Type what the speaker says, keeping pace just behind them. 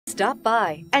Stop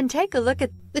by and take a look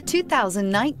at the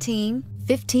 2019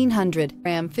 1500.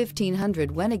 Ram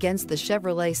 1500 went against the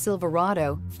Chevrolet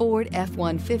Silverado, Ford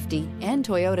F-150, and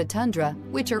Toyota Tundra,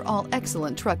 which are all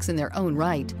excellent trucks in their own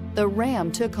right. The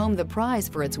Ram took home the prize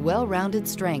for its well-rounded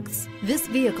strengths. This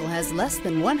vehicle has less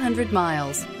than 100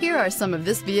 miles. Here are some of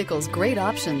this vehicle's great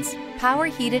options: power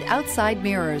heated outside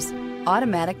mirrors,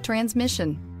 automatic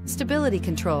transmission, stability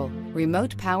control,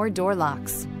 remote power door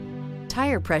locks,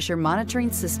 tire pressure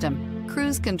monitoring system,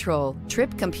 cruise control,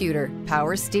 trip computer,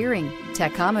 power steering,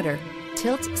 tachometer,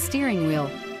 tilt steering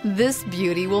wheel. This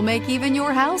beauty will make even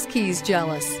your house keys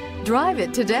jealous. Drive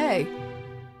it today.